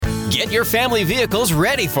Get your family vehicles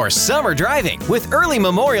ready for summer driving with early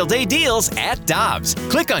Memorial Day deals at Dobbs.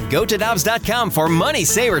 Click on gotodobbs.com for money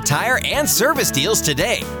saver tire and service deals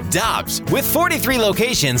today. Dobbs, with 43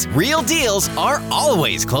 locations, real deals are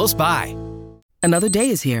always close by. Another day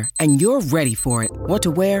is here, and you're ready for it. What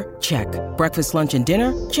to wear? Check. Breakfast, lunch, and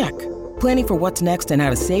dinner? Check. Planning for what's next and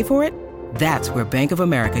how to save for it? That's where Bank of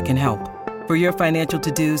America can help. For your financial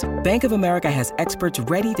to-dos, Bank of America has experts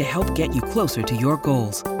ready to help get you closer to your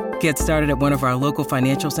goals. Get started at one of our local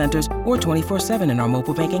financial centers or 24/7 in our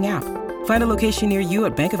mobile banking app. Find a location near you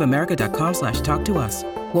at bankofamerica.com/talktous.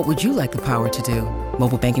 What would you like the power to do?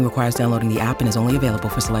 Mobile banking requires downloading the app and is only available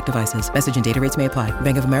for select devices. Message and data rates may apply.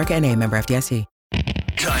 Bank of America N.A., member FDIC.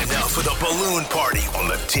 Time now for the balloon party on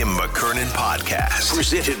the Tim McKernan podcast.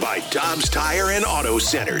 Presented by Dobbs Tire and Auto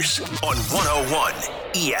Centers on 101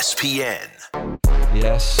 ESPN.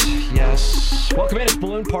 Yes. Welcome in. It's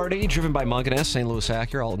Balloon Party, driven by Munganess, St. Louis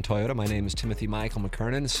Acura, Alton Toyota. My name is Timothy Michael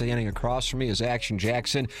McKernan. Standing across from me is Action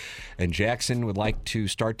Jackson. And Jackson would like to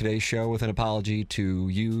start today's show with an apology to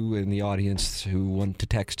you and the audience who want to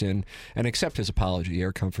text in and accept his apology.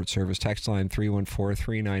 Air Comfort Service, text line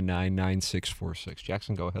 314-399-9646.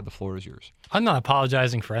 Jackson, go ahead. The floor is yours. I'm not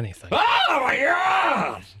apologizing for anything. Oh, my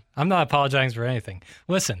God! I'm not apologizing for anything.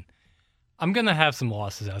 Listen, I'm going to have some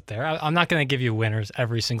losses out there. I'm not going to give you winners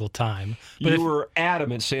every single time. But you were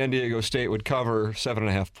adamant San Diego State would cover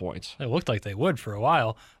 7.5 points. It looked like they would for a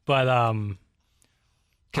while. But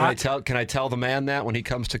Can I tell the man that when he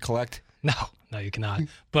comes to collect? No, you cannot.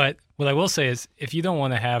 But what I will say is, if you don't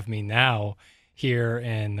want to have me now here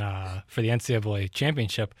for the NCAA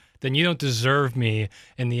championship, then you don't deserve me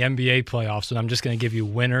in the NBA playoffs. And I'm just going to give you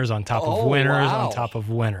winners on top of winners on top of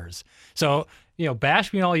winners. So,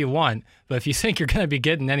 bash me all you want, but if you think you're going to be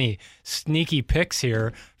getting any sneaky picks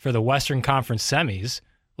here for the Western Conference semis,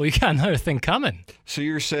 well, you got another thing coming. So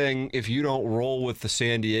you're saying if you don't roll with the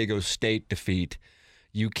San Diego State defeat,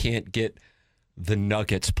 you can't get the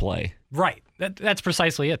Nuggets play. Right. That's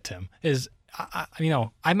precisely it, Tim.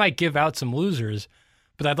 I might give out some losers,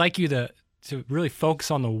 but I'd like you to really focus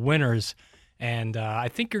on the winners, and I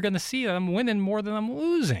think you're going to see that I'm winning more than I'm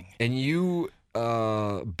losing. And you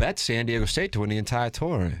bet San Diego State to win the entire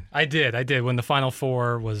tour. I did. When the Final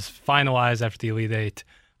Four was finalized after the Elite Eight,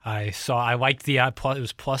 I liked the it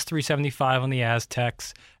was plus 375 on the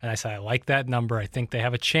Aztecs, and I said I like that number. I think they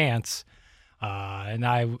have a chance, and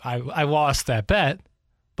I lost that bet.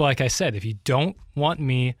 But like I said, if you don't want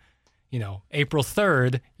me, April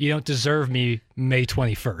 3rd, you don't deserve me May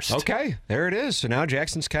 21st. Okay, there it is. So now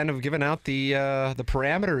Jackson's kind of given out the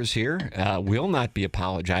parameters here. Will not be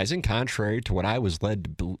apologizing, contrary to what I was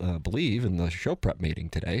led to believe in the show prep meeting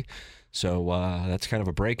today. So that's kind of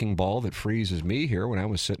a breaking ball that freezes me here when I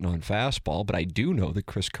was sitting on fastball. But I do know that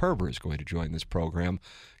Chris Kerber is going to join this program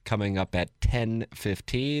coming up at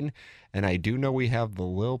 10:15. And I do know we have the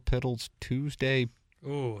Lil Piddles Tuesday.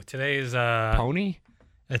 Ooh, today's Pony?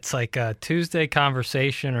 It's like a Tuesday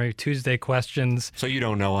conversation or Tuesday questions. So you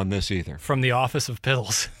don't know on this either. From the Office of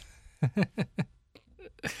Piddles.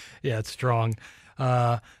 Yeah, it's strong.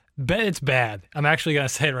 It's bad. I'm actually going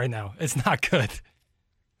to say it right now. It's not good.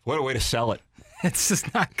 What a way to sell it. It's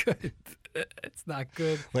just not good. It's not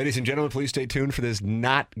good. Ladies and gentlemen, please stay tuned for this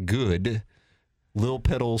not good Lil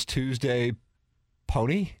Piddles Tuesday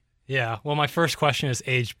Pony. Yeah, well, my first question is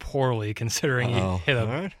aged poorly, considering he hit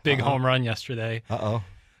a big home run yesterday.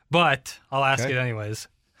 But I'll ask it anyways.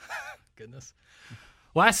 Goodness.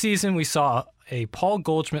 Last season, we saw a Paul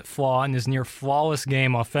Goldschmidt flaw in his near-flawless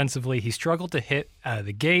game offensively. He struggled to hit out of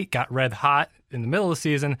the gate, got red hot in the middle of the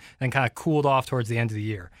season, then kind of cooled off towards the end of the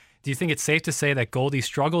year. Do you think it's safe to say that Goldie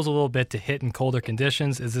struggles a little bit to hit in colder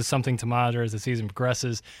conditions? Is this something to monitor as the season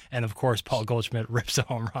progresses? And, of course, Paul Goldschmidt rips a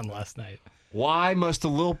home run last night. Why must the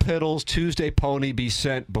Lil Piddles Tuesday Pony be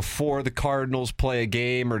sent before the Cardinals play a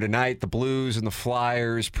game, or tonight the Blues and the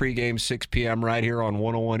Flyers, pregame 6 p.m. right here on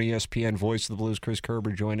 101 ESPN, Voice of the Blues, Chris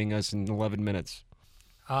Kerber joining us in 11 minutes?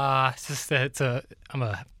 It's just that I'm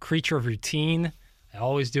a creature of routine. I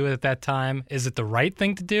always do it at that time. Is it the right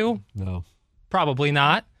thing to do? No. Probably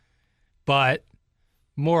not. But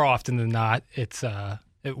more often than not, it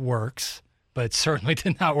works. But it certainly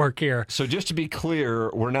did not work here. So just to be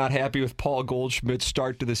clear, we're not happy with Paul Goldschmidt's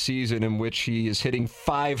start to the season in which he is hitting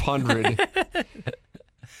 500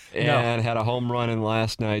 and had a home run in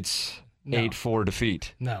last night's 8-4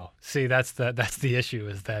 defeat. No. See, that's the issue,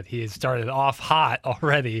 is that he had started off hot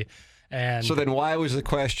already. And so then why was the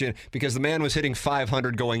question, because the man was hitting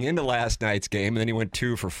 500 going into last night's game, and then he went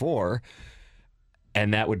 2 for 4,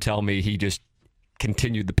 and that would tell me he just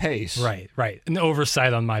continued the pace. Right. An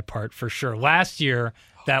oversight on my part, for sure. Last year,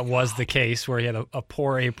 that was the case, where he had a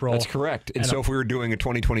poor April. That's correct. And so if we were doing a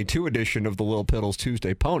 2022 edition of the Little Piddles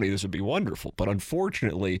Tuesday Pony, this would be wonderful. But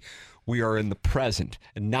unfortunately, we are in the present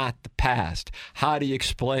and not the past. How do you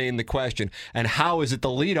explain the question? And how is it the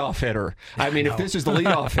leadoff hitter? I mean, if this is the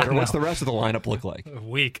leadoff hitter, what's the rest of the lineup look like?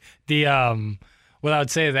 Weak. What I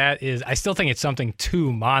would say to that is I still think it's something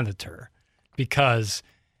to monitor, because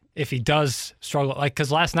if he does struggle,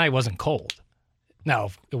 because last night wasn't cold.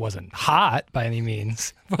 Now, it wasn't hot by any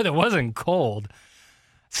means, but it wasn't cold.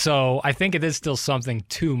 So I think it is still something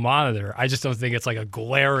to monitor. I just don't think it's like a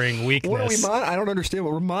glaring weakness. What are we I don't understand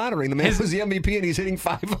what we're monitoring. The man was the MVP and he's hitting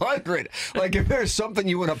 500. Like, if there's something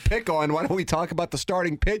you want to pick on, why don't we talk about the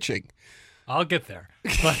starting pitching? I'll get there.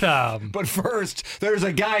 But first, there's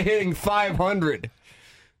a guy hitting 500.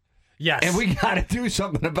 Yes. And we got to do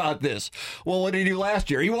something about this. Well, what did he do last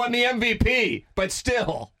year? He won the MVP, but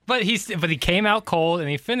still. But he came out cold and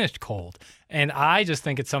he finished cold. And I just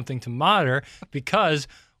think it's something to monitor, because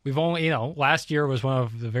we've only, last year was one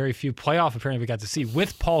of the very few playoff appearances we got to see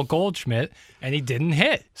with Paul Goldschmidt, and he didn't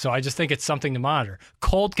hit. So I just think it's something to monitor.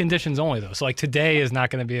 Cold conditions only, though. So, like, today is not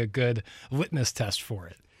going to be a good litmus test for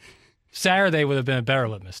it. Saturday would have been a better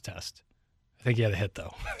litmus test. I think he had a hit,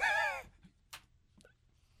 though.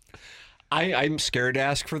 I'm scared to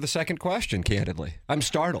ask for the second question, candidly. I'm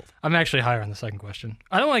startled. I'm actually higher on the second question.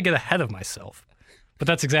 I don't want to get ahead of myself, but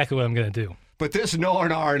that's exactly what I'm going to do. But this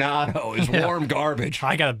Nolan Arenado is warm garbage.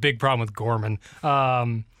 I got a big problem with Gorman.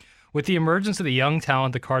 With the emergence of the young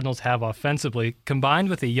talent the Cardinals have offensively, combined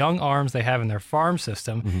with the young arms they have in their farm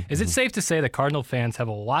system, is it safe to say that Cardinal fans have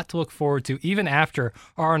a lot to look forward to even after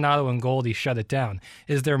Arenado and Goldie shut it down?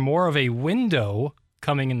 Is there more of a window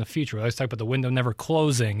coming in the future? We always talk about the window never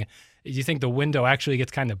closing. Do you think the window actually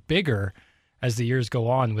gets kind of bigger as the years go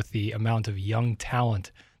on with the amount of young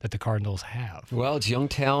talent that the Cardinals have? Well, it's young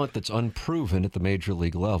talent that's unproven at the major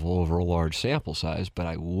league level over a large sample size, but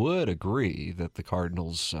I would agree that the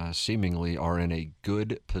Cardinals seemingly are in a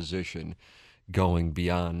good position going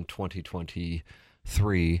beyond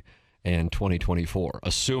 2023 and 2024,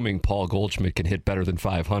 assuming Paul Goldschmidt can hit better than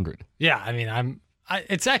 500. Yeah, I mean,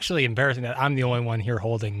 it's actually embarrassing that I'm the only one here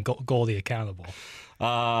holding Goldie accountable.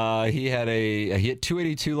 He hit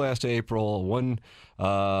 282 last April,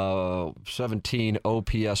 117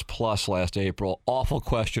 OPS plus last April. Awful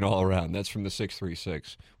question all around. That's from the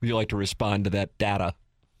 636. Would you like to respond to that data?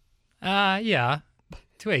 Yeah.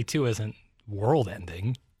 282 isn't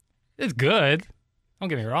world-ending. It's good. Don't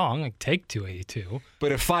get me wrong. Like, take 282.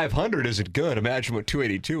 But if 500 isn't good, imagine what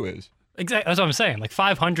 282 is. Exactly. That's what I'm saying. Like,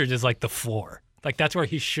 500 is like the floor. Like, that's where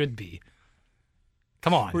he should be.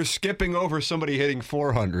 Come on. We're skipping over somebody hitting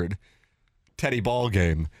 400, Teddy Ball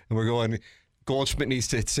game, and we're going, Goldschmidt needs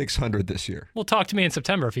to hit 600 this year. Well, talk to me in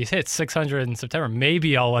September. If he hits 600 in September,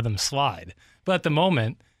 maybe I'll let him slide. But at the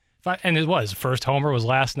moment, and it was, first homer was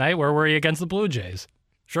last night. Where were you against the Blue Jays?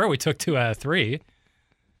 Sure, we took 2 out of 3,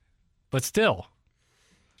 but still.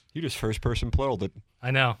 You just first-person pluraled it. I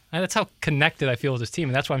know. And that's how connected I feel with this team,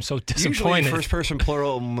 and that's why I'm so disappointed. Usually first-person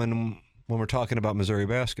plural when we're talking about Missouri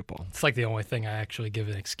basketball. It's like the only thing I actually give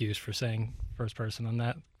an excuse for saying first person on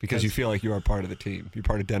that. Because you feel like you are part of the team. You're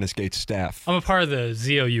part of Dennis Gates' staff. I'm a part of the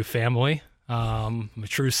ZOU family. I'm a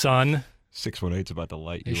true son. 618's about to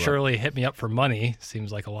light you up. He surely hit me up for money.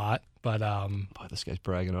 Seems like a lot. But boy, this guy's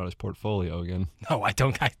bragging on his portfolio again. No, I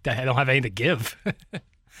don't. I don't have anything to give.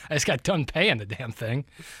 I just got done paying the damn thing.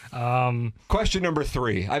 Question number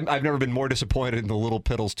 3. I've never been more disappointed in the Little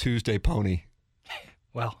Piddles Tuesday Pony.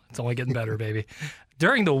 Well, it's only getting better, baby.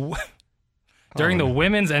 During the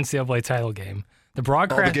women's NCAA title game, the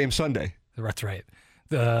broadcast... the game Sunday. That's right.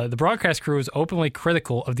 The broadcast crew is openly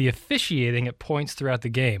critical of the officiating at points throughout the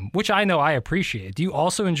game, which I know I appreciate. Do you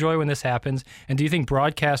also enjoy when this happens? And do you think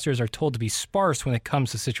broadcasters are told to be sparse when it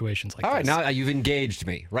comes to situations like this? All right, now you've engaged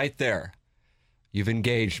me right there. You've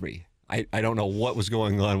engaged me. I don't know what was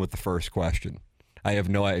going on with the first question. I have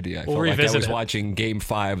no idea. I felt like I was watching Game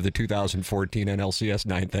 5 of the 2014 NLCS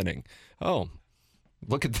 9th inning. Oh,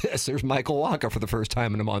 look at this. There's Michael Wacha for the first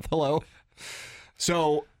time in a month. Hello.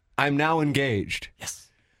 So I'm now engaged. Yes.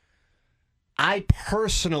 I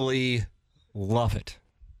personally love it.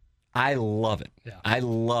 I love it. Yeah. I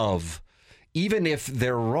love, even if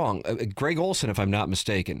they're wrong. Greg Olson, if I'm not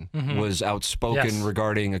mistaken, was outspoken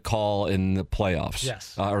regarding a call in the playoffs.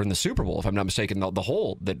 Yes. Or in the Super Bowl, if I'm not mistaken, the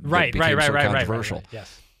hold that became so controversial. Right.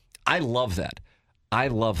 Yes. I love that. I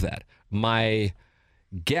love that. My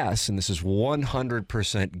guess, and this is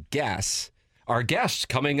 100% guess, our guests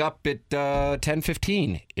coming up at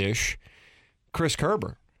 10:15-ish, Chris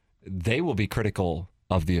Kerber, they will be critical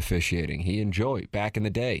of the officiating. He enjoyed back in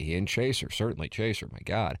the day. He and Chaser, certainly Chaser, my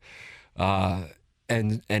God.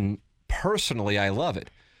 And personally, I love it.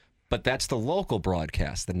 But that's the local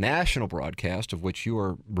broadcast. The national broadcast, of which you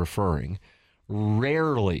are referring,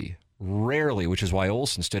 rarely, which is why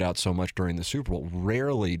Olsen stood out so much during the Super Bowl,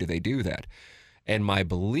 rarely do they do that. And my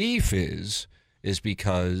belief is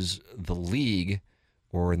because the league,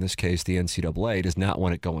 or in this case the NCAA, does not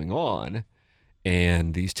want it going on,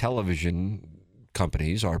 and these television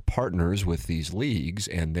companies are partners with these leagues,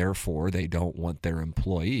 and therefore they don't want their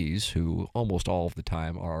employees, who almost all of the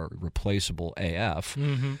time are replaceable AF,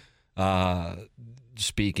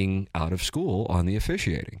 speaking out of school on the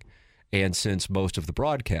officiating. And since most of the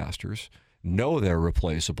broadcasters know they're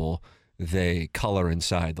replaceable, they color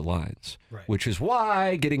inside the lines, which is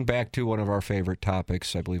why, getting back to one of our favorite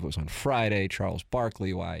topics, I believe it was on Friday, Charles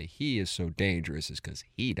Barkley, why he is so dangerous is because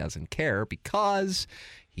he doesn't care, because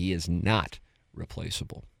he is not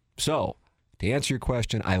replaceable. So, to answer your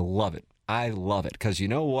question, I love it. I love it, because you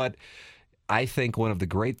know what? I think one of the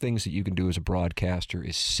great things that you can do as a broadcaster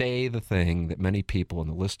is say the thing that many people in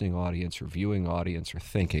the listening audience or viewing audience are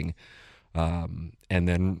thinking, and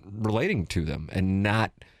then relating to them, and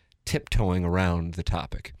not tiptoeing around the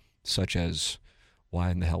topic, such as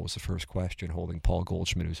why in the hell was the first question holding Paul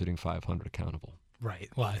Goldschmidt, who's hitting .500, accountable? Right.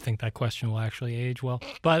 Well, I think that question will actually age well.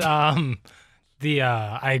 But I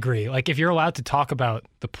agree. Like, if you're allowed to talk about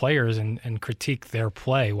the players and critique their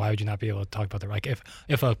play, why would you not be able to talk about their, like,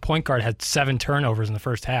 if a point guard had 7 turnovers in the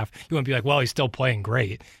first half, you wouldn't be like, well, he's still playing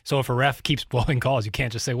great. So if a ref keeps blowing calls, you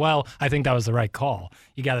can't just say, well, I think that was the right call.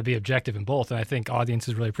 You got to be objective in both, and I think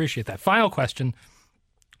audiences really appreciate that. Final question.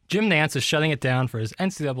 Jim Nantz is shutting it down for his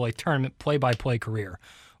NCAA tournament play-by-play career.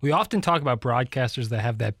 We often talk about broadcasters that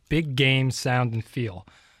have that big game sound and feel.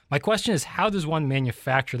 My question is, how does one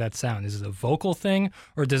manufacture that sound? Is it a vocal thing,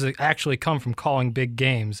 or does it actually come from calling big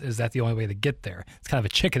games? Is that the only way to get there? It's kind of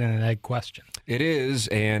a chicken and an egg question. It is,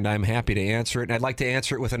 and I'm happy to answer it, and I'd like to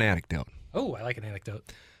answer it with an anecdote. Oh, I like an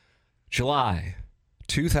anecdote. July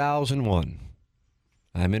 2001.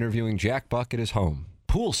 I'm interviewing Jack Buck at his home,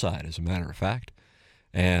 poolside, as a matter of fact,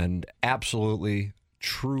 and absolutely,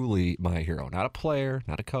 truly my hero. Not a player,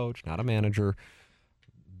 not a coach, not a manager,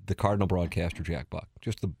 the Cardinal broadcaster, Jack Buck,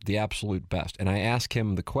 just the absolute best. And I ask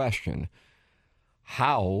him the question,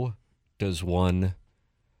 how does one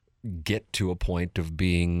get to a point of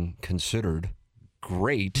being considered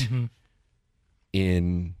great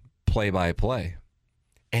in play-by-play?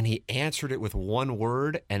 And he answered it with one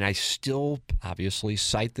word, and I still obviously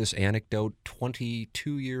cite this anecdote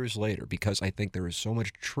 22 years later because I think there is so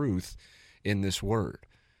much truth in this word.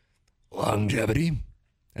 Longevity.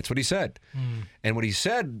 That's what he said. And what he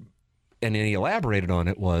said, and then he elaborated on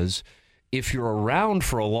it, was if you're around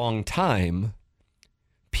for a long time,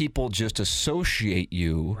 people just associate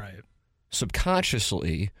you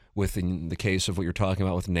subconsciously with, in the case of what you're talking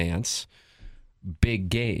about with Nantz, big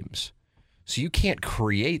games. So you can't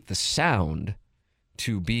create the sound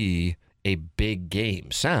to be a big game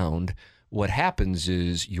sound. What happens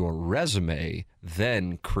is your resume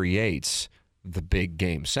then creates the big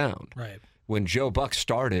game sound. Right. When Joe Buck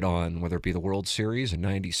started on, whether it be the World Series in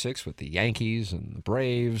 '96 with the Yankees and the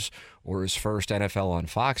Braves, or his first NFL on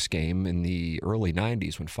Fox game in the early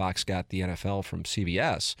 '90s when Fox got the NFL from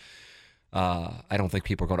CBS, I don't think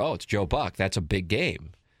people are going, oh, it's Joe Buck. That's a big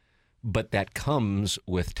game. But that comes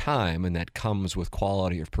with time, and that comes with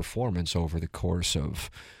quality of performance over the course of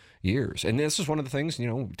years. And this is one of the things,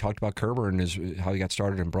 we talked about Kerber and how he got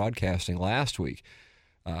started in broadcasting last week.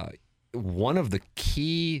 One of the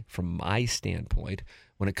key, from my standpoint,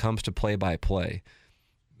 when it comes to play-by-play,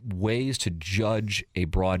 ways to judge a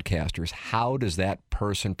broadcaster is how does that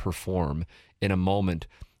person perform in a moment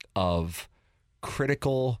of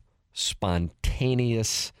critical,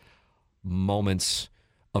 spontaneous moments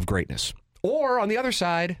of greatness. Or, on the other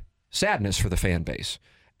side, sadness for the fan base.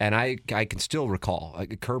 And I can still recall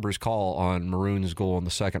Kerber's call on Maroon's goal in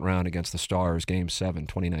the second round against the Stars, Game 7,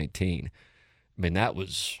 2019. I mean, that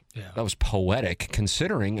was poetic,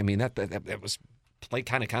 considering, that was played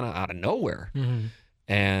kind of out of nowhere.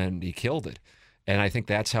 And he killed it. And I think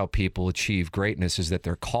that's how people achieve greatness, is that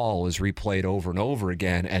their call is replayed over and over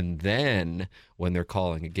again, and then when they're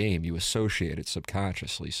calling a game, you associate it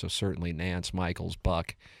subconsciously. So certainly Nantz, Michaels,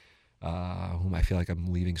 Buck, whom I feel like I'm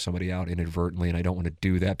leaving somebody out inadvertently, and I don't want to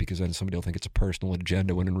do that because then somebody will think it's a personal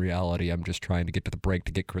agenda, when in reality I'm just trying to get to the break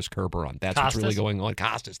to get Chris Kerber on. That's Costas. What's really going on.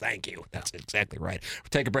 Costas, thank you. That's exactly right. We'll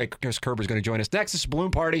take a break. Chris Kerber is going to join us next. This is Balloon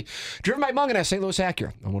Party, driven by Munganess, St. Louis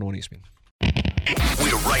Acura on 101 ESPN.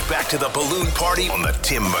 We're right back to the Balloon Party on the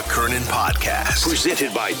Tim McKernan Podcast.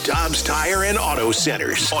 Presented by Dobbs Tire and Auto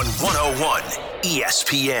Centers on 101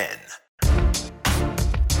 ESPN.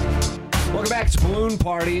 Welcome back. It's Balloon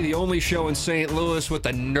Party, the only show in St. Louis with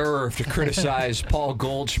the nerve to criticize Paul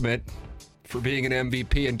Goldschmidt for being an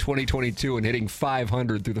MVP in 2022 and hitting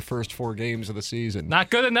 .500 through the first 4 games of the season. Not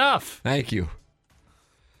good enough. Thank you.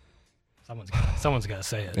 Someone's got to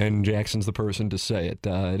say it. And Jackson's the person to say it.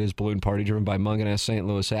 It is Balloon Party, driven by Munganess, St.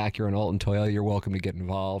 Louis Acura, and Alton Toyota. You're welcome to get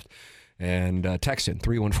involved. And text in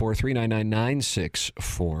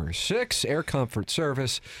 314-399-9646. Air Comfort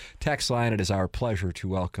Service. Text line. It is our pleasure to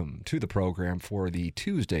welcome to the program for the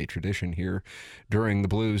Tuesday tradition here during the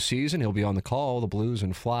Blues season. He'll be on the call, the Blues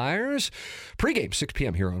and Flyers. Pre-game, 6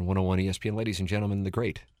 p.m. here on 101 ESPN. Ladies and gentlemen, the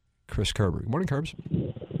great Chris Kerber. Good morning, Kerbs.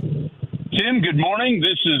 Tim, good morning.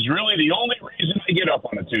 This is really the only reason I get up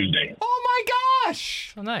on a Tuesday. Oh, my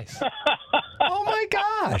gosh. Oh, nice. Oh, my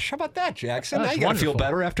gosh. How about that, Jackson? Now you got to feel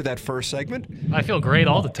better after that first segment. I feel great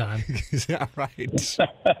all the time. Is that right?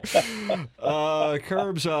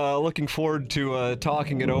 Kerbs, looking forward to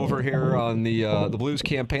talking it over here on the Blues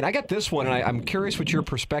campaign. I got this one, and I'm curious what your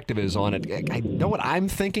perspective is on it. I know what I'm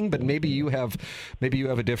thinking, but maybe you have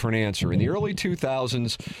a different answer. In the early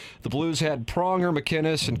 2000s, the Blues had Pronger,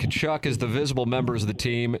 McKinnis, and Tkachuk as the visible members of the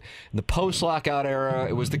team. In the post-lockout era,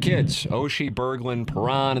 it was the kids, Oshie, Berglund,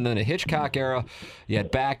 Perron, and then a Hitchcock era, you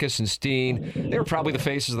had Backus and Steen. They were probably the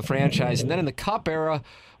faces of the franchise. And then in the Cup era,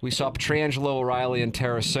 we saw Pietrangelo, O'Reilly, and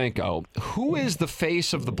Tarasenko. Who is the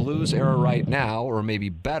face of the Blues era right now, or maybe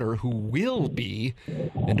better, who will be?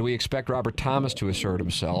 And do we expect Robert Thomas to assert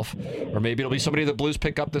himself? Or maybe it'll be somebody that Blues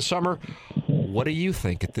pick up this summer? What do you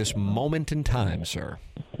think at this moment in time, sir?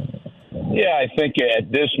 Yeah, I think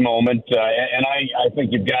at this moment, and I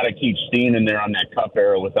think you've got to keep Steen in there on that Cup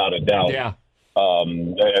era without a doubt. Yeah.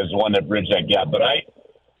 As one that bridged that gap. But I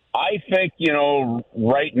think,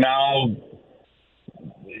 right now,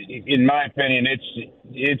 in my opinion,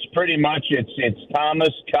 it's pretty much it's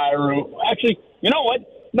Thomas, Kyrou. Actually, you know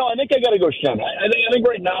what? No, I think I got to go Schenn. I think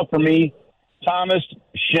right now for me, Thomas,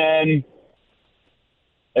 Schenn,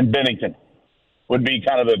 and Binnington would be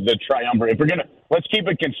kind of the triumvirate. If we're gonna, let's keep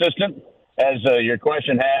it consistent, as your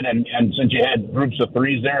question had, and since you had groups of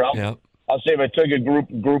threes there, I'll say if I took a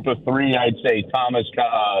group of 3, I'd say Thomas,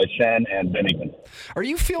 Schenn, and Binnington. Are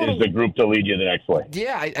you feeling is the group to lead you the next way?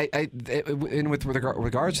 Yeah, and with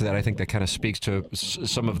regards to that, I think that kind of speaks to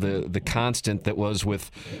some of the constant that was with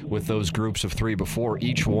those groups of 3 before.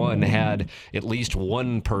 Each one had at least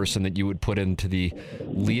one person that you would put into the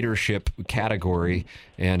leadership category,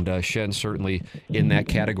 and Schenn certainly in that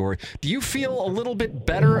category. Do you feel a little bit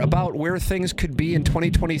better about where things could be in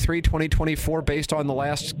 2023, 2024 based on the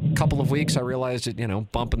last couple of weeks? I realized it,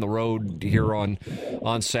 bump in the road here on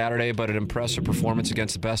Saturday, but an impressive performance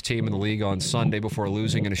against the best team in the league on Sunday before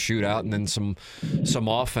losing in a shootout, and then some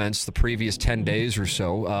offense the previous 10 days or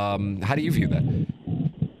so. How do you view that?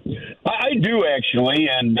 I do, actually,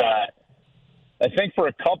 and I think for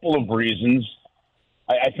a couple of reasons.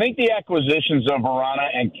 I think the acquisitions of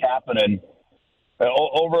Vrana and Kapanen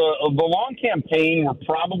over the long campaign, we're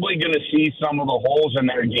probably going to see some of the holes in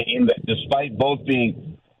their game that, despite both being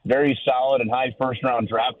very solid and high first-round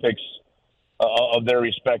draft picks of their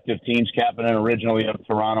respective teams, Kapanen originally of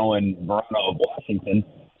Toronto and Vrana of Washington.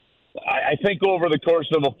 I think over the course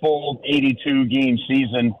of a full 82-game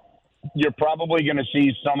season, you're probably going to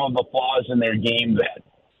see some of the flaws in their game that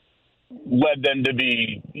led them to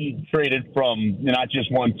be traded from not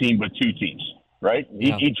just one team but 2 teams, right?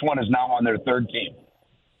 Yeah. Each one is now on their 3rd team.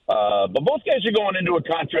 But both guys are going into a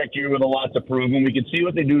contract year with a lot to prove, and we can see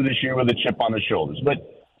what they do this year with a chip on their shoulders.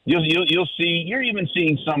 But you'll see, you're even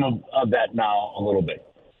seeing some of that now a little bit.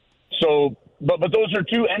 So, but those are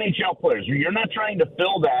 2 NHL players. You're not trying to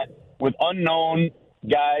fill that with unknown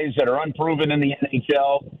guys that are unproven in the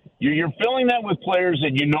NHL. You're filling that with players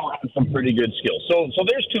that have some pretty good skills. So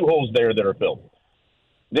there's 2 holes there that are filled.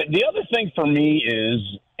 The other thing for me is,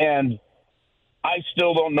 and I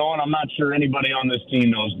still don't know, and I'm not sure anybody on this team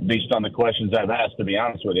knows based on the questions I've asked, to be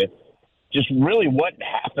honest with you, just really what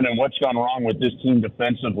happened and what's gone wrong with this team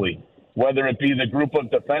defensively, whether it be the group of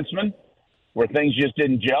defensemen where things just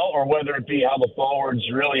didn't gel, or whether it be how the forwards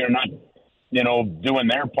really are not, doing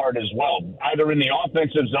their part as well, either in the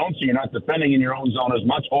offensive zone, so you're not defending in your own zone as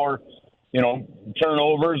much, or,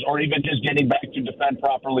 turnovers, or even just getting back to defend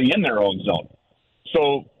properly in their own zone.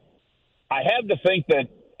 So I have to think that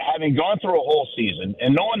having gone through a whole season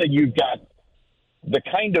and knowing that you've got the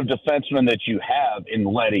kind of defenseman that you have in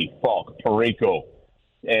Leddy, Falk, Parayko,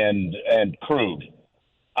 and Krug,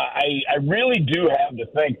 I really do have to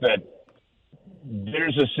think that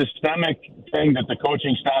there's a systemic thing that the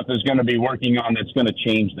coaching staff is going to be working on that's going to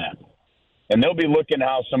change that. And they'll be looking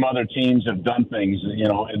how some other teams have done things,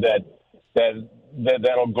 that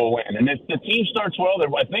that'll go in. And if the team starts well,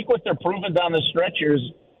 I think what they're proving down the stretch here is,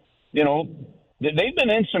 they've been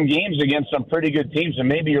in some games against some pretty good teams, and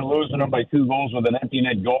maybe you're losing them by 2 goals with an empty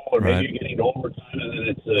net goal, or maybe you're getting to overtime and then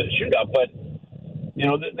it's a shootout. But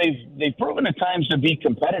they've proven at times to be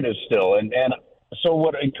competitive still, and so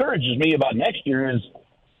what encourages me about next year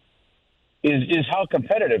is how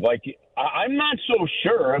competitive. Like, I'm not so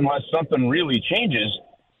sure, unless something really changes,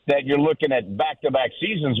 that you're looking at back-to-back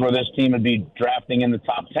seasons where this team would be drafting in the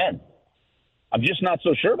top 10. I'm just not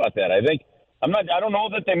so sure about that. I don't know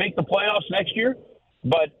that they make the playoffs next year,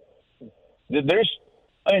 but it's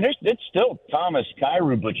still Thomas,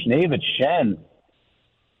 Kyrou, Buchnevich, Shen,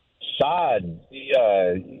 Saad,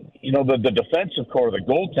 the defensive core, the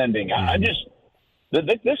goaltending.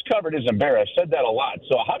 This cupboard is embarrassed. I've said that a lot.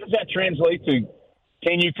 So how does that translate to,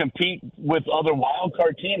 can you compete with other wild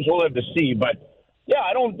card teams? We'll have to see. But yeah,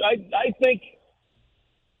 I think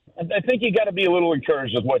you got to be a little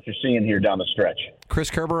encouraged with what you're seeing here down the stretch. Chris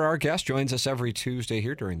Kerber, our guest, joins us every Tuesday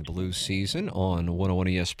here during the Blues season on 101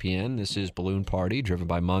 ESPN. This is Balloon Party, driven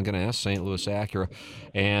by Munganess, St. Louis Acura,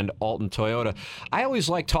 and Alton Toyota. I always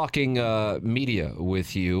like talking media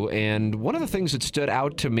with you, and one of the things that stood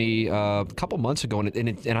out to me a couple months ago,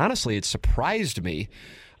 and honestly, it surprised me.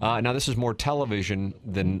 Now, this is more television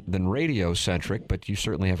than radio-centric, but you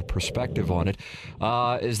certainly have a perspective on it,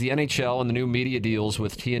 is the NHL and the new media deals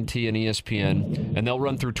with TNT and ESPN, and they'll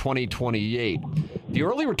run through 2028. The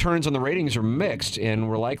early returns on the ratings are mixed, and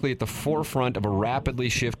we're likely at the forefront of a rapidly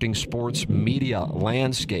shifting sports media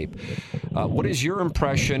landscape. What is your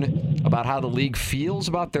impression about how the league feels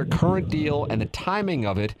about their current deal and the timing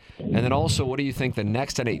of it? And then also, what do you think the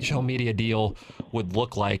next NHL media deal would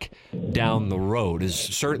look like down the road? Is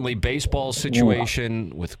certainly baseball's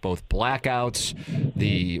situation with both blackouts,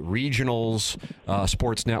 the regionals,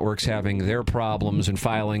 sports networks having their problems and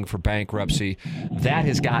filing for bankruptcy, that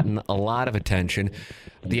has gotten a lot of attention.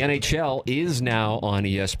 The NHL is now on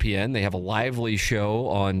ESPN. They have a lively show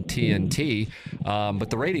on TNT,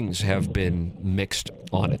 but the ratings have been mixed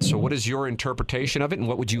on it. So what is your interpretation of it, and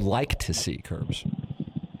what would you like to see, Curbs?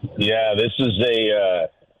 Yeah, this is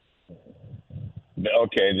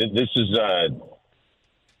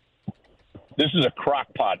this is a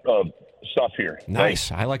crock pot of stuff here.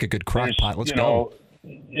 Nice. I like a good crock pot. Let's go.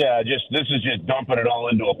 Yeah, this is just dumping it all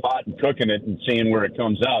into a pot and cooking it and seeing where it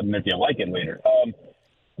comes out and if you like it later.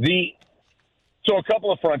 So a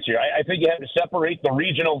couple of fronts here. I think you have to separate the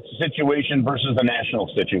regional situation versus the national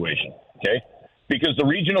situation, okay? Because the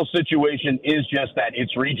regional situation is just that.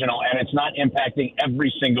 It's regional, and it's not impacting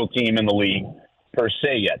every single team in the league per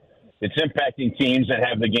se yet. It's impacting teams that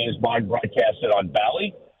have the games broadcasted on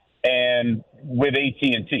Bally and with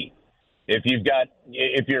AT&T.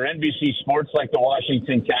 If you're NBC Sports like the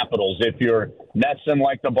Washington Capitals, if you're NESN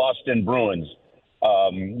like the Boston Bruins,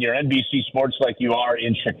 you're NBC Sports like you are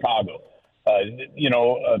in Chicago.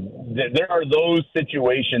 There are those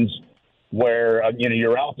situations where,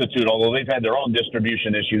 your altitude, although they've had their own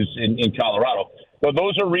distribution issues in Colorado. So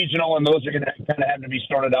those are regional, and those are going to kind of have to be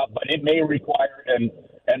sorted out, but it may require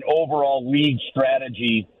an overall league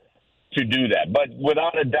strategy to do that. But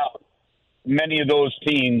without a doubt, many of those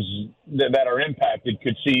teams that are impacted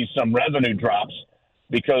could see some revenue drops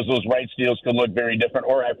because those rights deals could look very different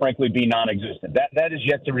or, frankly, be non-existent. That is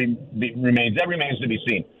yet to remains to be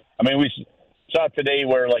seen. I mean, we saw today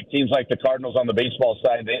where teams like the Cardinals on the baseball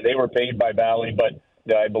side, they were paid by Bally, but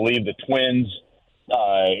I believe the Twins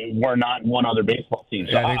were not one other baseball team.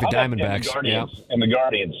 So I think the Diamondbacks. And the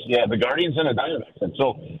Guardians. Yeah, the Guardians and the Diamondbacks. And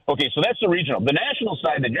so that's the regional. The national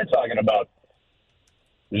side that you're talking about,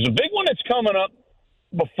 there's a big one that's coming up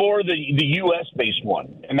before the U.S.-based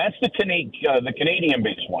one, and that's the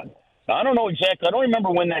Canadian-based one. Now, I don't know exactly. I don't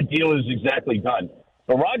remember when that deal is exactly done.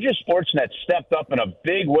 But Rogers Sportsnet stepped up in a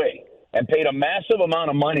big way and paid a massive amount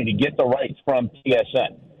of money to get the rights from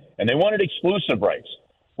TSN, and they wanted exclusive rights.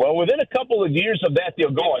 Well, within a couple of years of that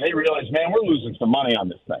deal going, they realized, man, we're losing some money on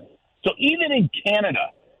this thing. So even in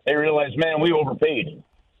Canada, they realized, man, we overpaid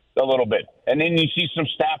a little bit. And then you see some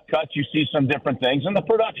staff cuts, you see some different things, and the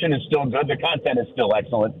production is still good. The content is still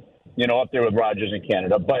excellent, up there with Rogers in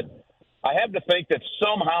Canada. But I have to think that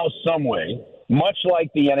somehow, some way, much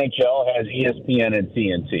like the NHL has ESPN and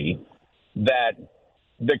TNT, that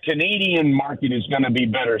the Canadian market is going to be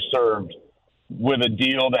better served with a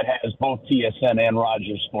deal that has both TSN and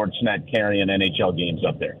Rogers Sportsnet carrying NHL games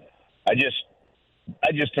up there. I just,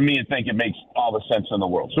 to me, I think it makes all the sense in the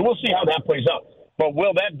world. So we'll see how that plays out. But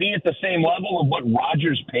will that be at the same level of what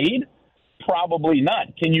Rogers paid? Probably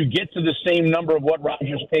not. Can you get to the same number of what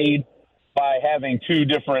Rogers paid by having two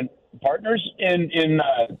different partners in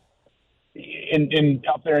in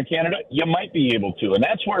up there in Canada, you might be able to. And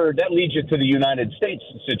that leads you to the United States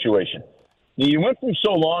situation. You went from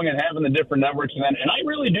so long and having the different networks, and I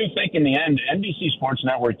really do think in the end, NBC Sports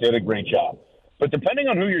Network did a great job. But depending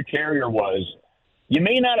on who your carrier was, you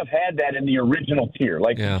may not have had that in the original tier.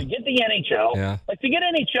 To get the NHL, to get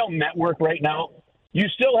NHL Network right now, you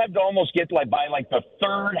still have to almost get by the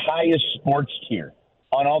third highest sports tier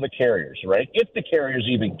on all the carriers, right? If the carriers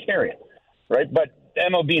even carry it, right? But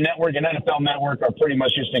MLB Network and NFL Network are pretty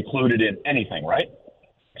much just included in anything, right?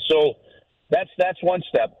 So that's one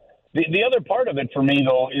step. The other part of it for me,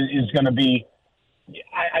 though, is going to be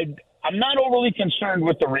I'm not overly concerned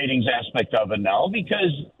with the ratings aspect of it now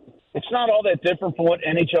because it's not all that different from what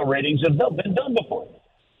NHL ratings have been done before.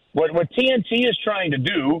 What TNT is trying to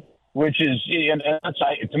do, which is, and that's,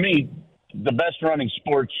 to me, the best running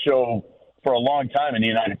sports show for a long time in the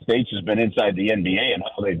United States has been Inside the NBA and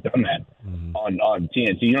how they've done that on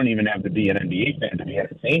TNT. You don't even have to be an NBA fan to be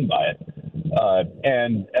entertained by it.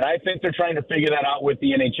 And I think they're trying to figure that out with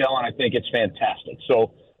the NHL, and I think it's fantastic.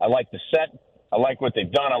 So I like the set. I like what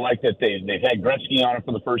they've done. I like that they've had Gretzky on it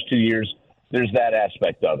for the first 2 years. There's that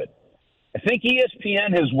aspect of it. I think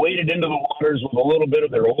ESPN has waded into the waters with a little bit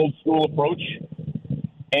of their old school approach,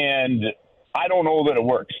 and I don't know that it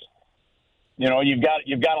works. You know, you've got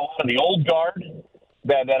a lot of the old guard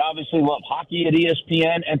that obviously love hockey at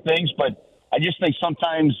ESPN and things, but I just think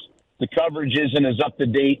sometimes the coverage isn't as up to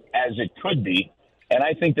date as it could be, and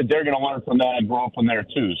I think that they're going to learn from that and grow up from there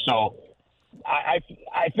too. So I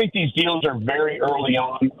think these deals are very early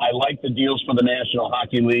on. I like the deals for the National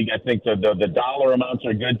Hockey League. I think the dollar amounts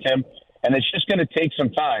are good, Tim, and it's just going to take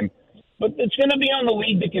some time. But it's going to be on the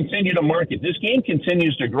league to continue to market. This game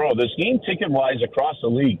continues to grow. This game, ticket-wise, across the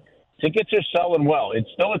league, tickets are selling well. It's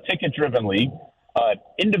still a ticket-driven league.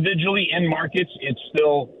 Individually in markets, it's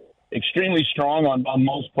still extremely strong on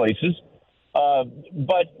most places.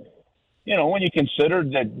 But, you know, when you consider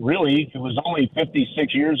that really it was only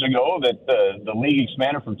 56 years ago that the league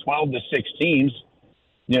expanded from 12 to 6 teams,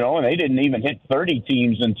 you know, and they didn't even hit 30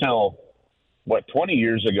 teams until, 20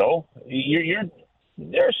 years ago.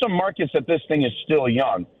 There are some markets that this thing is still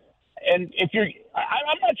young. And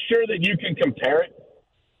I'm not sure that you can compare it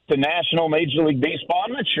to National Major League Baseball.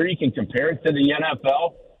 I'm not sure you can compare it to the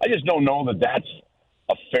NFL. I just don't know that that's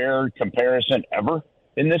a fair comparison ever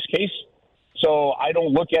in this case. So I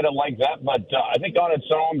don't look at it like that. But I think on its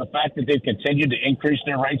own, the fact that they've continued to increase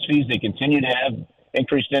their rights fees, they continue to have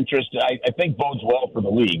increased interest, I think bodes well for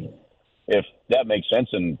the league, if that makes sense,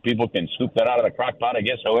 and people can scoop that out of the crock pot, I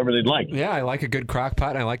guess, however they'd like. Yeah, I like a good crock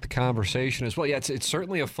pot, and I like the conversation as well. Yeah, it's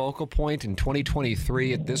certainly a focal point in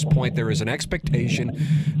 2023. At this point, there is an expectation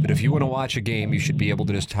that if you want to watch a game, you should be able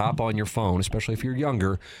to just hop on your phone, especially if you're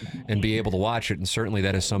younger, and be able to watch it. And certainly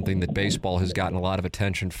that is something that baseball has gotten a lot of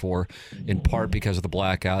attention for, in part because of the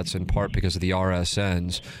blackouts, in part because of the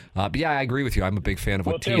RSNs. But yeah, I agree with you. I'm a big fan of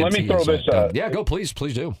what TNT let me throw this done. Yeah, go, please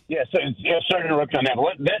do. Yeah, sorry to interrupt on that.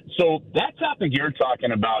 That topic you're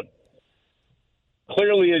talking about,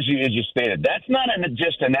 clearly, as you stated, that's not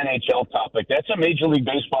just an NHL topic. That's a Major League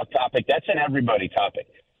Baseball topic. That's an everybody topic.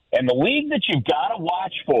 And the league that you've got to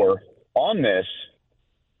watch for on this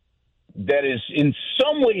that is in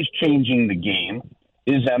some ways changing the game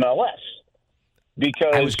is MLS.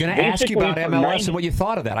 Because I was going to ask you about MLS and what you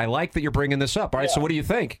thought of that. I like that you're bringing this up. All right, so what do you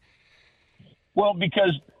think? Well,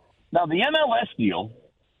 because now the MLS deal,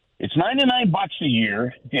 it's $99 a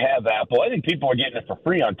year if you have Apple. I think people are getting it for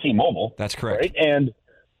free on T-Mobile. That's correct. Right? And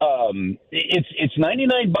it's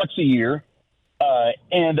 $99 a year,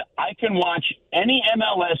 and I can watch any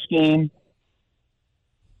MLS game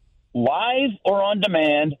live or on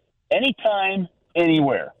demand, anytime,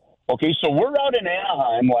 anywhere. Okay, so we're out in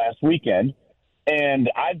Anaheim last weekend, and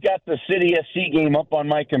I've got the City SC game up on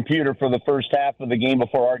my computer for the first half of the game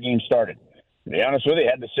before our game started. To be honest with you,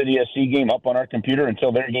 had the City SC game up on our computer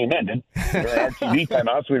until their game ended. During our TV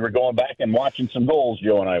timeouts, we were going back and watching some goals,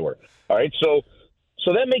 Joe and I were. All right, so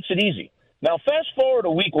that makes it easy. Now, fast forward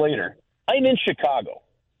a week later, I'm in Chicago.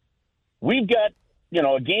 We've got,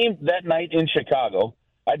 a game that night in Chicago.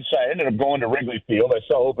 I ended up going to Wrigley Field. I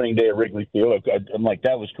saw opening day at Wrigley Field. I'm like,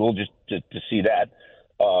 that was cool just to see that.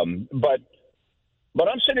 But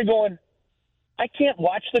I'm sitting there going, I can't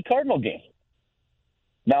watch the Cardinal game.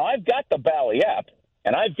 Now, I've got the Bally app,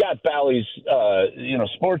 and I've got Bally's,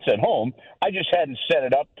 sports at home. I just hadn't set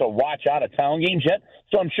it up to watch out-of-town games yet.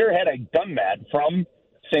 So I'm sure had I done that from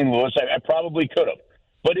St. Louis, I probably could have.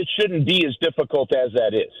 But it shouldn't be as difficult as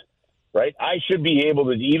that is, right? I should be able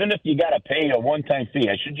to, even if you got to pay a one-time fee,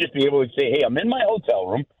 I should just be able to say, hey, I'm in my hotel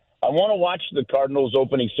room. I want to watch the Cardinals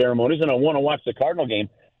opening ceremonies, and I want to watch the Cardinal game.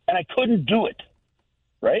 And I couldn't do it,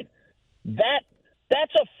 right?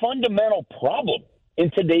 That's a fundamental problem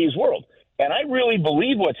in today's world. And I really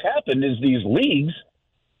believe what's happened is these leagues,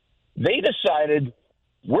 they decided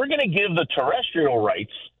we're going to give the terrestrial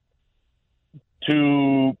rights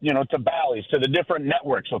to Bally's, to the different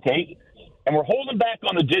networks, okay? And we're holding back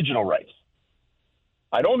on the digital rights.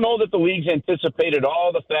 I don't know that the leagues anticipated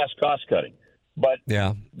all the fast cost cutting, but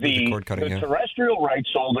the cord cutting, terrestrial rights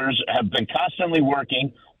holders have been constantly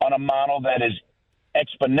working on a model that is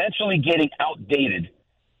exponentially getting outdated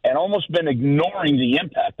and almost been ignoring the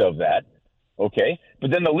impact of that, okay?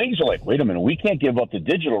 But then the leagues are like, wait a minute, we can't give up the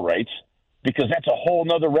digital rights because that's a whole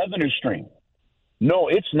nother revenue stream. No,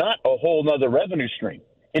 it's not a whole nother revenue stream.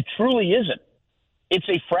 It truly isn't. It's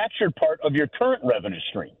a fractured part of your current revenue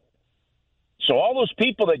stream. So all those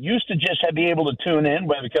people that used to just be able to tune in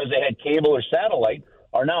because they had cable or satellite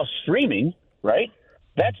are now streaming, right?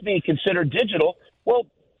 That's being considered digital. Well,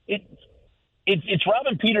 it's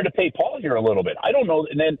robbing Peter to pay Paul here a little bit. I don't know.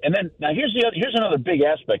 And then now here's another big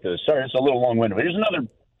aspect of this. Sorry, it's a little long-winded, but here's another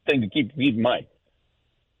thing to keep in mind.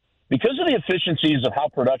 Because of the efficiencies of how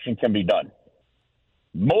production can be done,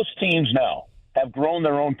 most teams now have grown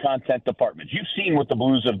their own content departments. You've seen what the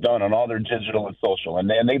Blues have done on all their digital and social, and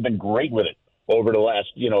they've been great with it over the last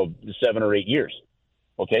 7 or 8 years.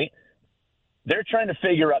 Okay, they're trying to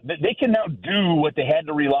figure out that they can now do what they had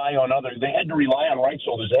to rely on They had to rely on rights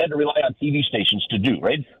holders. They had to rely on TV stations to do.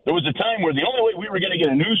 Right? There was a time where the only way we were going to get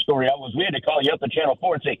a news story out was we had to call you up at Channel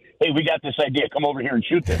 4 and say, "Hey, we got this idea. Come over here and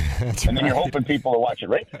shoot this." And then you're hoping people will watch it.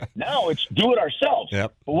 Right? Now it's do it ourselves.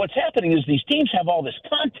 Yep. But what's happening is these teams have all this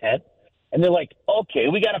content. And they're like, okay,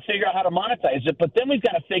 we got to figure out how to monetize it, but then we've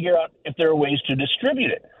got to figure out if there are ways to distribute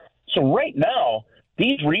it. So right now,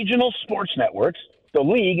 these regional sports networks, the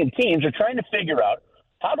league and teams are trying to figure out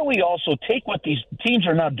how do we also take what these teams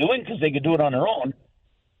are now doing, because they could do it on their own,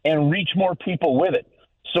 and reach more people with it.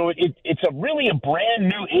 So it's really a brand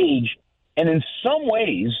new age. And in some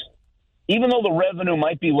ways, even though the revenue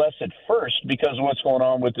might be less at first because of what's going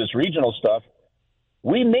on with this regional stuff,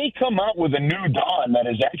 we may come out with a new dawn that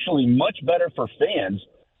is actually much better for fans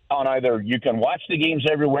on either you can watch the games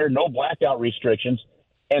everywhere, no blackout restrictions,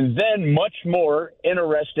 and then much more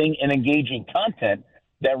interesting and engaging content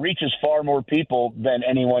that reaches far more people than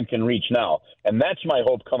anyone can reach now. And that's my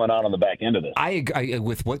hope coming out on the back end of this. I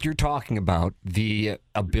with what you're talking about, the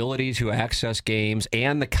ability to access games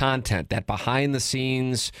and the content, that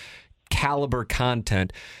behind-the-scenes caliber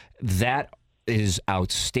content, that is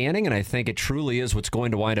outstanding, and I think it truly is what's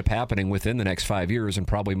going to wind up happening within the next 5 years, and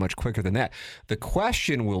probably much quicker than that. The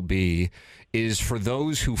question will be, is for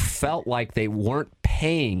those who felt like they weren't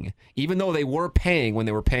paying, even though they were paying when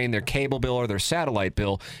they were paying their cable bill or their satellite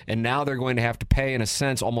bill, and now they're going to have to pay, in a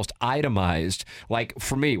sense, almost itemized. Like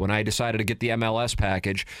for me, when I decided to get the MLS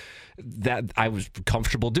package, that I was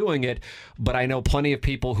comfortable doing it, but I know plenty of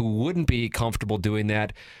people who wouldn't be comfortable doing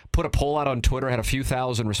that. Put a poll out on Twitter, had a few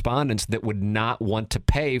thousand respondents that would not want to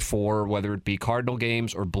pay for whether it be Cardinal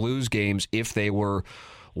games or Blues games if they were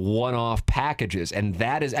one-off packages. And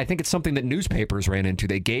that is, I think it's something that newspapers ran into.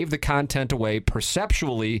 They gave the content away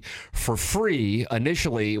perceptually for free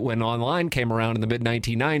initially when online came around in the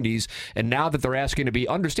mid-1990s, and now that they're asking to be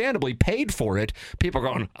understandably paid for it, people are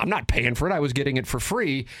going, I'm not paying for it, I was getting it for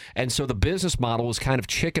free. And so the business model was kind of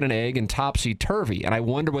chicken and egg and topsy-turvy. And I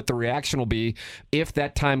wonder what the reaction will be if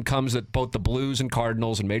that time comes that both the Blues and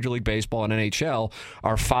Cardinals and Major League Baseball and NHL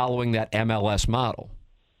are following that MLS model.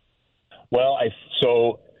 Well,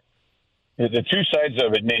 so the two sides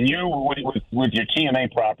of it, and you with your TMA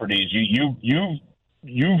properties, you've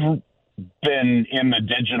been in the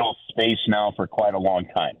digital space now for quite a long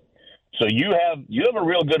time. So you have a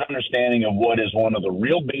real good understanding of what is one of the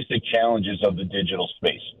real basic challenges of the digital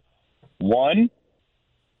space. One,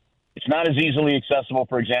 it's not as easily accessible,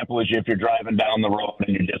 for example, as if you're driving down the road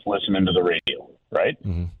and you're just listening to the radio, right?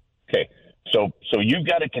 Mm-hmm. Okay. So you've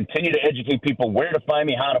got to continue to educate people where to find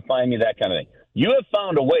me, how to find me, that kind of thing. You have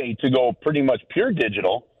found a way to go pretty much pure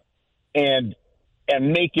digital and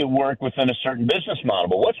make it work within a certain business model.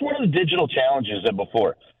 But what's one of the digital challenges that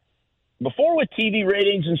before with TV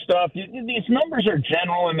ratings and stuff, these numbers are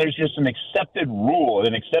general and there's just an accepted rule,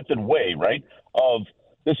 an accepted way, right, of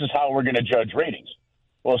this is how we're going to judge ratings.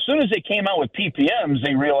 Well, as soon as they came out with PPMs,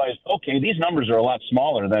 they realized, okay, these numbers are a lot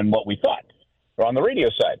smaller than what we thought, or on the radio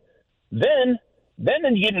side. Then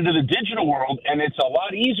you get into the digital world, and it's a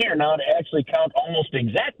lot easier now to actually count almost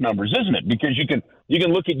exact numbers, isn't it? Because you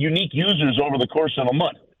can look at unique users over the course of a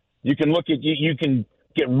month. You can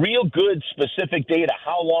get real good specific data.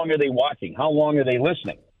 How long are they watching? How long are they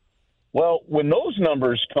listening? Well, when those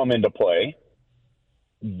numbers come into play,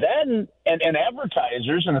 then, and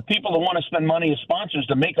advertisers and the people that want to spend money as sponsors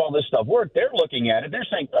to make all this stuff work, they're looking at it. They're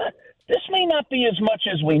saying, this may not be as much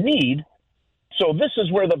as we need, so this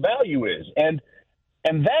is where the value is. And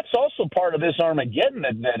that's also part of this Armageddon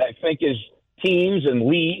that I think is teams and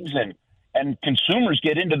leagues and consumers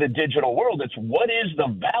get into the digital world. It's what is the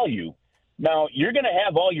value? Now, you're going to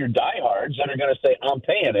have all your diehards that are going to say, I'm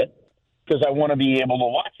paying it because I want to be able to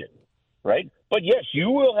watch it, right? But, yes, you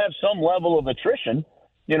will have some level of attrition,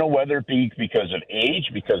 whether it be because of age,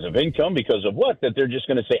 because of income, because of what, that they're just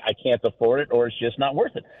going to say, I can't afford it or it's just not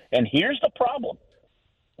worth it. And here's the problem,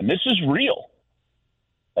 and this is real.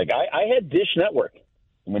 Like, I had Dish Network.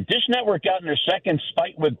 When Dish Network got in their second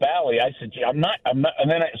fight with Bally, I said, I'm not. And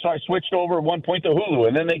then so I switched over at one point to Hulu,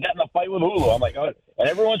 and then they got in a fight with Hulu. I'm like, oh, and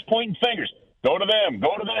everyone's pointing fingers. Go to them.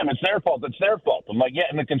 It's their fault. I'm like, yeah,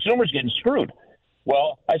 and the consumer's getting screwed.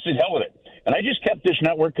 Well, I said, hell with it. And I just kept Dish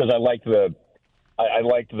Network because I liked the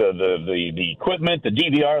equipment, the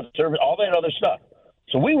DVR, the service, all that other stuff.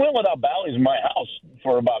 So we went without Bally's in my house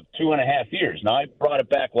for about 2.5 years. Now I brought it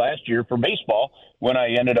back last year for baseball when I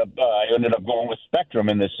ended up going with Spectrum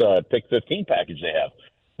in this Pick 15 package they have.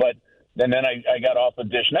 But then I got off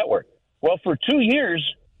of Dish Network. Well, for 2 years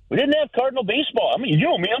we didn't have Cardinal baseball. I mean, you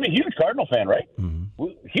know me, I'm a huge Cardinal fan, right? Mm-hmm.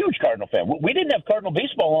 Huge Cardinal fan. We didn't have Cardinal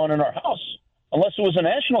baseball on in our house unless it was a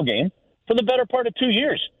national game for the better part of 2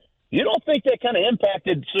 years. You don't think that kind of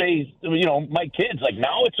impacted, say, my kids? Like,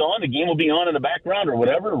 now it's on, the game will be on in the background or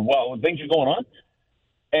whatever while things are going on.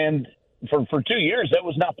 And for 2 years, that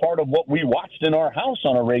was not part of what we watched in our house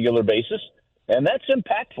on a regular basis. And that's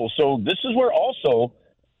impactful. So this is where also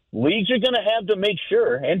leagues are going to have to make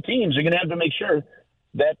sure, and teams are going to have to make sure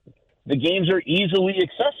that the games are easily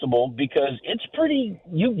accessible, because it's pretty.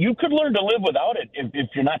 You could learn to live without it if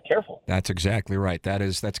you're not careful. That's exactly right.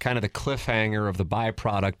 That's kind of the cliffhanger of the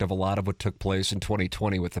byproduct of a lot of what took place in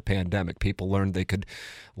 2020 with the pandemic. People learned they could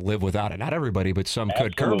live without it. Not everybody, but some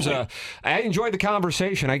could. Curbs, I enjoyed the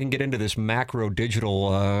conversation. I can get into this macro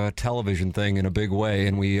digital television thing in a big way,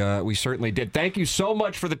 and we certainly did. Thank you so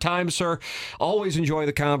much for the time, sir. Always enjoy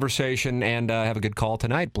the conversation, and have a good call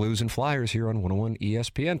tonight. Blues and Flyers here on 101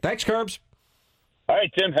 ESPN. Thanks, Curbs. All right,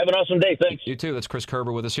 Tim. Have an awesome day. Thanks. You too. That's Chris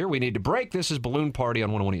Kerber with us here. We need to break. This is Balloon Party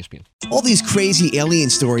on 101 ESPN. All these crazy alien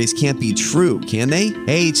stories can't be true, can they?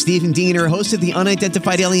 Hey, it's Stephen Diener, host of the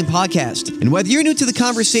Unidentified Alien Podcast. And whether you're new to the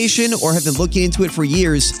conversation or have been looking into it for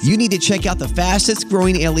years, you need to check out the fastest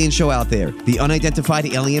growing alien show out there, the Unidentified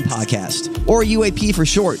Alien Podcast, or UAP for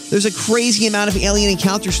short. There's a crazy amount of alien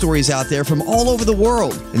encounter stories out there from all over the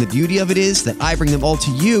world. And the beauty of it is that I bring them all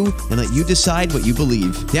to you and let you decide what you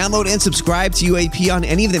believe. Download and subscribe to UAP on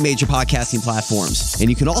any of the major podcasting platforms. And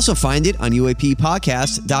you can also find it on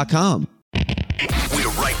UAPpodcast.com. We're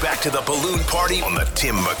right back to the Balloon Party on the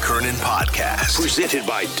Tim McKernan Podcast. Presented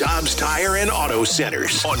by Dobbs Tire and Auto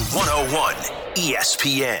Centers on 101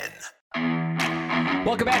 ESPN.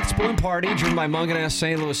 Welcome back. It's Balloon Party, driven by Munganess,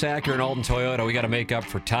 St. Louis Acura, and Alton Toyota. We got to make up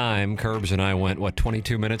for time. Curbs and I went,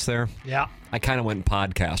 22 minutes there? Yeah. I kind of went in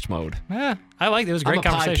podcast mode. Yeah, I liked it. It was a great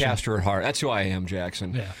conversation. I'm a podcaster at heart. That's who I am,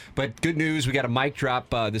 Jackson. Yeah. But good news, we got a mic drop.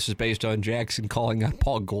 This is based on Jackson calling out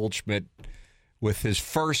Paul Goldschmidt with his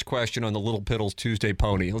first question on the Little Piddles Tuesday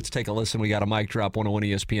Pony. Let's take a listen. We got a mic drop, 101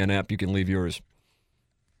 ESPN app. You can leave yours.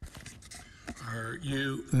 Are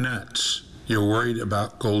you nuts? You're worried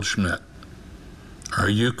about Goldschmidt. Are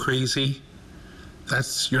you crazy?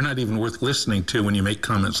 You're not even worth listening to when you make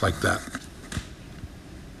comments like that.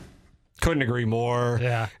 Couldn't agree more.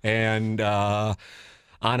 Yeah. And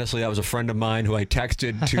honestly, that was a friend of mine who I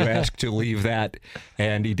texted to ask to leave that,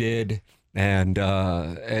 and he did. And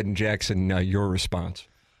Jackson, your response?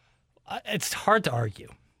 It's hard to argue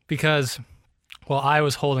because while I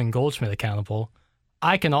was holding Goldschmidt accountable,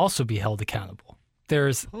 I can also be held accountable.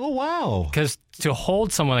 Oh, wow. Because to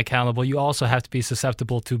hold someone accountable, you also have to be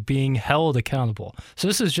susceptible to being held accountable. So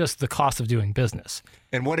this is just the cost of doing business.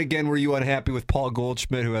 And what, again, were you unhappy with Paul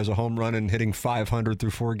Goldschmidt, who has a home run and hitting 500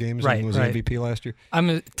 through 4 games and was MVP last year?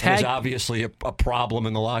 There's obviously a problem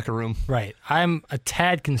in the locker room. Right. I'm a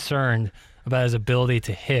tad concerned about his ability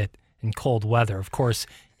to hit in cold weather. Of course,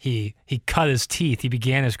 he cut his teeth. He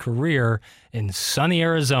began his career in sunny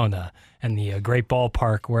Arizona and the great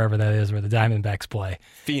ballpark, wherever that is, where the Diamondbacks play.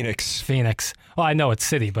 Phoenix. Well, I know it's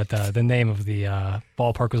city, but the name of the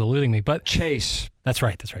ballpark was eluding me. But Chase. That's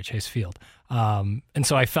right, Chase Field. And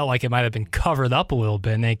so I felt like it might have been covered up a little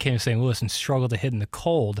bit, and then he came to St. Louis and struggled to hit in the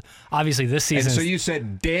cold. Obviously, this season... And so you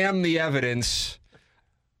said, damn the evidence.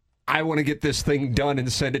 I want to get this thing done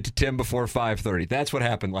and send it to Tim before 5:30. That's what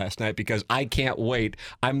happened last night, because I can't wait.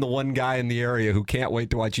 I'm the one guy in the area who can't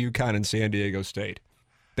wait to watch UConn and San Diego State.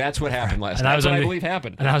 That's what happened last night. That's what I believe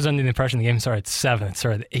happened. And I was under the impression the game started at 7. It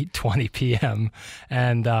started at 8:20 p.m.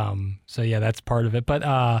 And so, yeah, that's part of it. But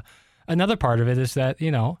another part of it is that,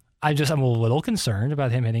 I'm a little concerned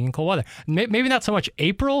about him hitting in cold weather. Maybe not so much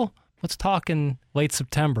April. Let's talk in late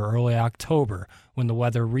September, early October, when the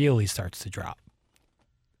weather really starts to drop.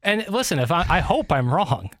 And listen, I hope I'm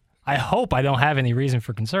wrong. I hope I don't have any reason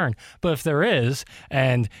for concern. But if there is,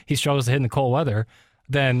 and he struggles to hit in the cold weather,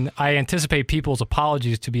 then I anticipate people's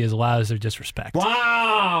apologies to be as loud as their disrespect.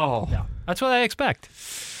 Wow! Yeah, that's what I expect.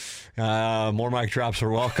 More mic drops are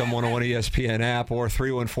welcome. 101 ESPN app or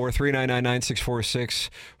 314-399-9646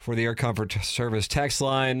 for the Air Comfort Service text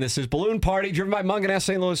line. This is Balloon Party, driven by McKernan,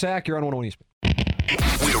 St. Louis Ac. You're on 101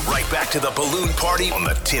 ESPN. We're right back to the Balloon Party on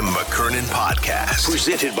the Tim McKernan Podcast.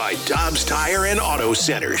 Presented by Dobbs Tire and Auto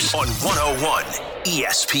Centers on 101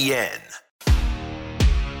 ESPN.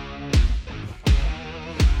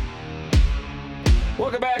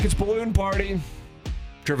 Welcome back. It's Balloon Party.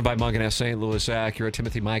 Driven by McKernan, St. Louis Acura,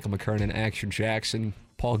 Timothy Michael McKernan, Action Jackson,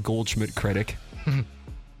 Paul Goldschmidt critic.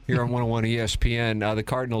 Here on 101 ESPN. The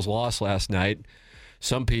Cardinals lost last night.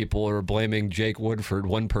 Some people are blaming Jake Woodford.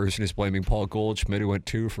 One person is blaming Paul Goldschmidt, who went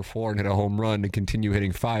 2 for 4 and hit a home run to continue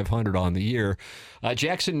hitting 500 on the year.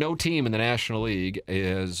 Jackson, no team in the National League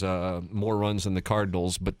is more runs than the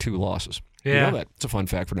Cardinals, but 2 losses. Yeah. You know that. It's a fun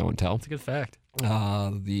fact for no one tell. It's a good fact.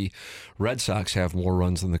 The Red Sox have more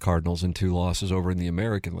runs than the Cardinals and 2 losses over in the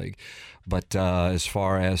American League. But as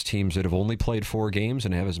far as teams that have only played 4 games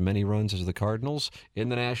and have as many runs as the Cardinals in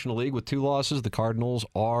the National League with 2 losses, the Cardinals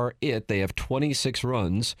are it. They have 26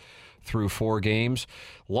 runs through 4 games.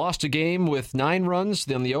 Lost a game with 9 runs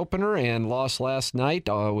in the opener and lost last night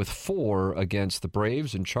with 4 against the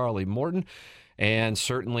Braves and Charlie Morton. And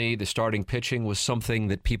certainly the starting pitching was something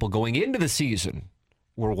that people going into the season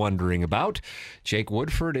were wondering about. Jake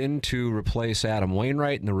Woodford in to replace Adam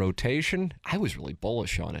Wainwright in the rotation. I was really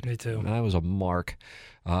bullish on it. Me too. I was a mark.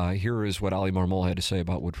 Here is what Ali Marmol had to say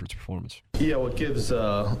about Woodford's performance. Yeah, what gives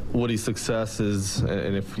Woody success is,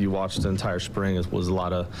 and if you watched the entire spring, was a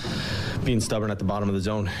lot of being stubborn at the bottom of the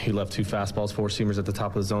zone. He left 2 fastballs, 4-seamers at the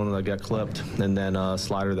top of the zone that got clipped, and then a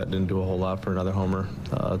slider that didn't do a whole lot for another homer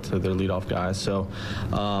to their leadoff guys. So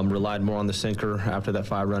relied more on the sinker after that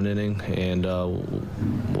 5-run inning, and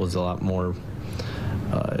was a lot more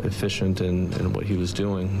efficient in what he was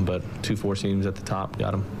doing. But 2 4-seams at the top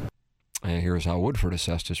got him. And here's how Woodford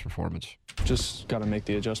assessed his performance. Just got to make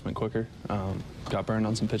the adjustment quicker. Got burned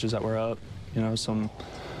on some pitches that were up.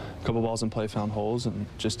 Couple balls in play found holes and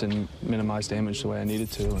just didn't minimize damage the way I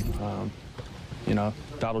needed to. And,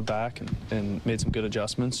 battled back and made some good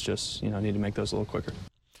adjustments. Just, need to make those a little quicker.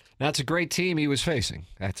 That's a great team he was facing.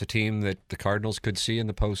 That's a team that the Cardinals could see in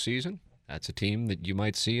the postseason. That's a team that you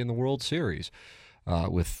might see in the World Series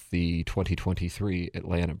with the 2023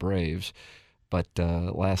 Atlanta Braves. But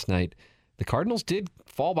last night, the Cardinals did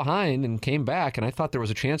fall behind and came back, and I thought there was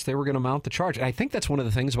a chance they were going to mount the charge. And I think that's one of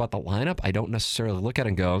the things about the lineup. I don't necessarily look at it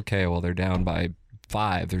and go, okay, well, they're down by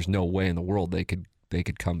 5. There's no way in the world they could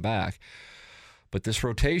come back. But this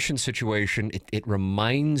rotation situation, it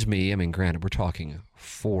reminds me, granted, we're talking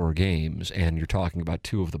 4 games, and you're talking about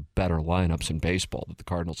 2 of the better lineups in baseball that the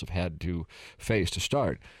Cardinals have had to face to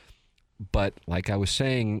start. But like I was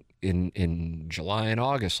saying in July and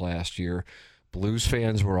August last year, Blues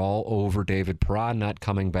fans were all over David Perron not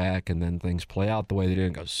coming back, and then things play out the way they did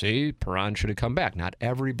and go, see, Perron should have come back. Not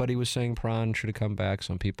everybody was saying Perron should have come back.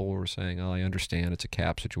 Some people were saying, I understand it's a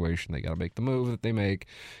cap situation. They got to make the move that they make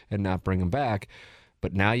and not bring him back.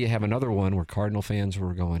 But now you have another one where Cardinal fans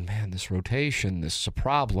were going, man, this rotation, this is a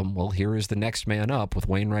problem. Well, here is the next man up with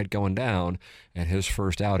Wainwright going down, and his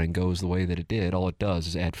first outing goes the way that it did. All it does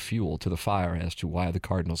is add fuel to the fire as to why the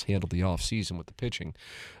Cardinals handled the offseason with the pitching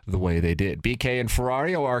the way they did. BK and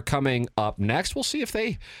Ferrario are coming up next. We'll see if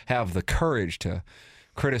they have the courage to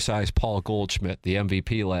criticize Paul Goldschmidt, the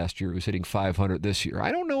MVP last year, who's hitting 500 this year.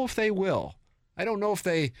 I don't know if they will. I don't know if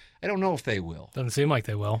they will. Doesn't seem like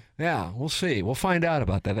they will. Yeah, we'll see. We'll find out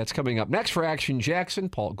about that. That's coming up next for Action Jackson,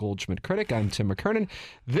 Paul Goldschmidt critic. I'm Tim McKernan.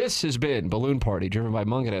 This has been Balloon Party, driven by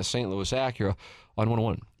McKernan, St. Louis Acura on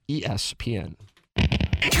 101 ESPN.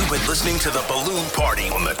 You've been listening to the Balloon Party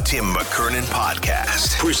on the Tim McKernan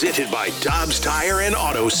Podcast. Presented by Dobbs Tire and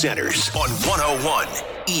Auto Centers on 101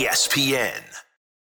 ESPN.